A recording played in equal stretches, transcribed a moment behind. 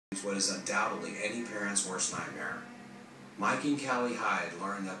means what is undoubtedly any parent's worst nightmare. Mike and Callie Hyde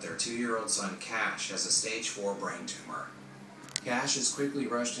learn that their 2-year-old son Cash has a stage 4 brain tumor. Cash is quickly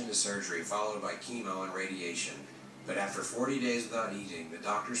rushed into surgery, followed by chemo and radiation. But after 40 days without eating, the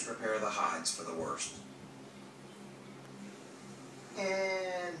doctors prepare the Hydes for the worst.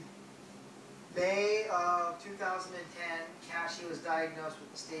 In May of 2010, Cashys was diagnosed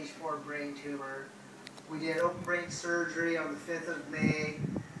with a stage 4 brain tumor. We did open brain surgery on the 5th of May.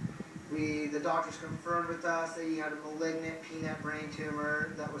 The doctors confirmed with us that he had a malignant peanut brain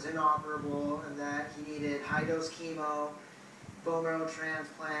tumor that was inoperable and that he needed high-dose chemo, bone marrow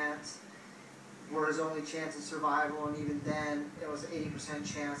transplants were his only chance of survival, and even then it was an 80%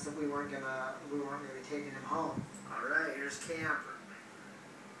 chance that we weren't gonna be taking him home. All right, here's Camper.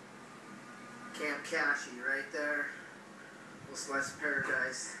 Camp Cashys right there. Little slice of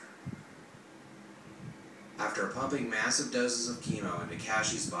paradise. After pumping massive doses of chemo into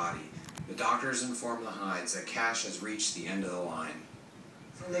Cash's body, the doctors inform the Hydes that Cash has reached the end of the line.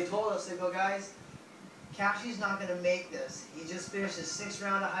 And they told us, they go, guys, Cash's not going to make this. He just finished his 6th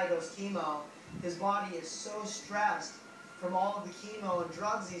round of high-dose chemo. His body is so stressed from all of the chemo and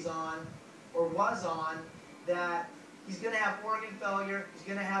drugs he's on, or was on, that he's going to have organ failure, he's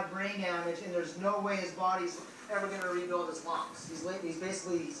going to have brain damage, and there's no way his body's ever going to rebuild his lungs. He's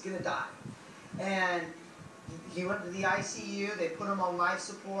going to die. And he went to the ICU, they put him on life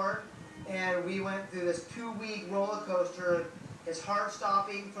support, and we went through this 2-week roller coaster, his heart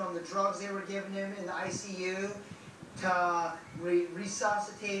stopping from the drugs they were giving him in the ICU, to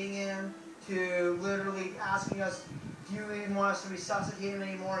resuscitating him, to literally asking us, do you even want us to resuscitate him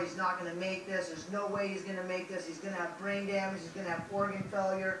anymore? He's not going to make this. There's no way he's going to make this. He's going to have brain damage. He's going to have organ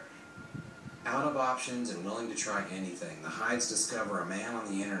failure. Out of options and willing to try anything, the Hydes discover a man on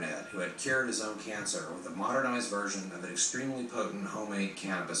the internet who had cured his own cancer with a modernized version of an extremely potent homemade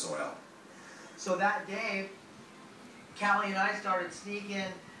cannabis oil. So that day, Callie and I started sneaking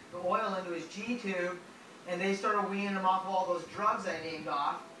the oil into his G-tube, and they started weaning him off of all those drugs I named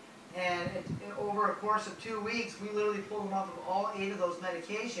off. And over a course of 2 weeks, we literally pulled him off of all 8 of those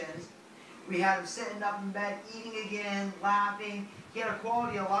medications. We had him sitting up in bed, eating again, laughing. He had a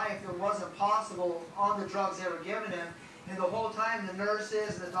quality of life that wasn't possible on the drugs they were giving him. And the whole time, the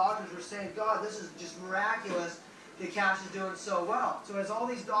nurses and the doctors were saying, God, this is just miraculous that Cash is doing so well. So as all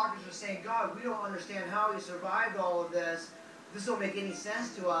these doctors are saying, God, we don't understand how he survived all of this. This don't make any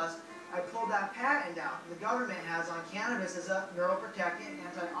sense to us. I pulled that patent out the government has on cannabis as a neuroprotectant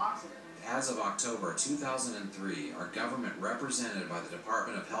antioxidant. As of October 2003, our government, represented by the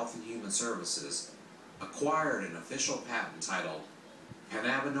Department of Health and Human Services, acquired an official patent titled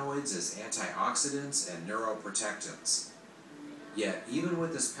Cannabinoids as Antioxidants and Neuroprotectants. Yet, even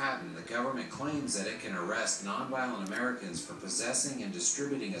with this patent, the government claims that it can arrest nonviolent Americans for possessing and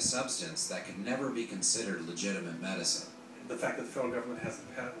distributing a substance that could never be considered legitimate medicine. The fact that the federal government has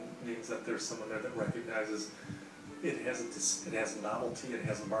a patent means that there's someone there that recognizes it has novelty, it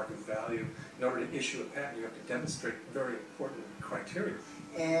has a market value. In order to issue a patent, you have to demonstrate very important criteria.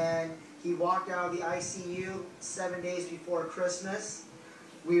 And he walked out of the ICU 7 days before Christmas.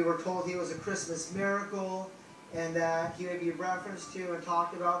 We were told he was a Christmas miracle and that he would be referenced to and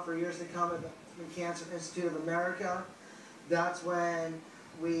talked about for years to come at the Cancer Institute of America. That's when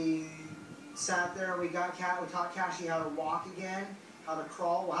we sat there and we taught Cashys how to walk again, how to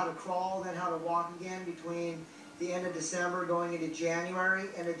crawl, then how to walk again between the end of December going into January.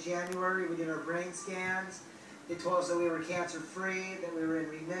 End of January, we did our brain scans. They told us that we were cancer-free, that we were in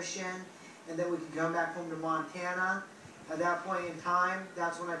remission, and that we could come back home to Montana. At that point in time,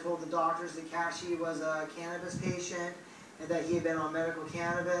 that's when I told the doctors that Cashys was a cannabis patient and that he had been on medical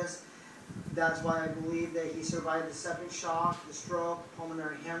cannabis. That's why I believe that he survived the septic shock, the stroke,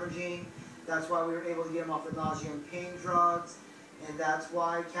 pulmonary hemorrhaging. That's why we were able to get him off the nausea and pain drugs. And that's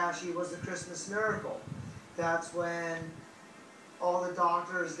why Cashys was the Christmas miracle. That's when all the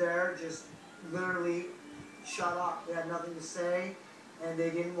doctors there just literally shut up. They had nothing to say, and they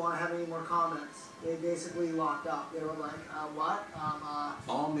didn't want to have any more comments. They basically locked up. They were like, what?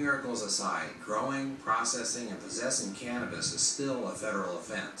 All miracles aside, growing, processing, and possessing cannabis is still a federal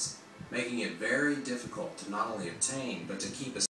offense, making it very difficult to not only obtain, but to keep a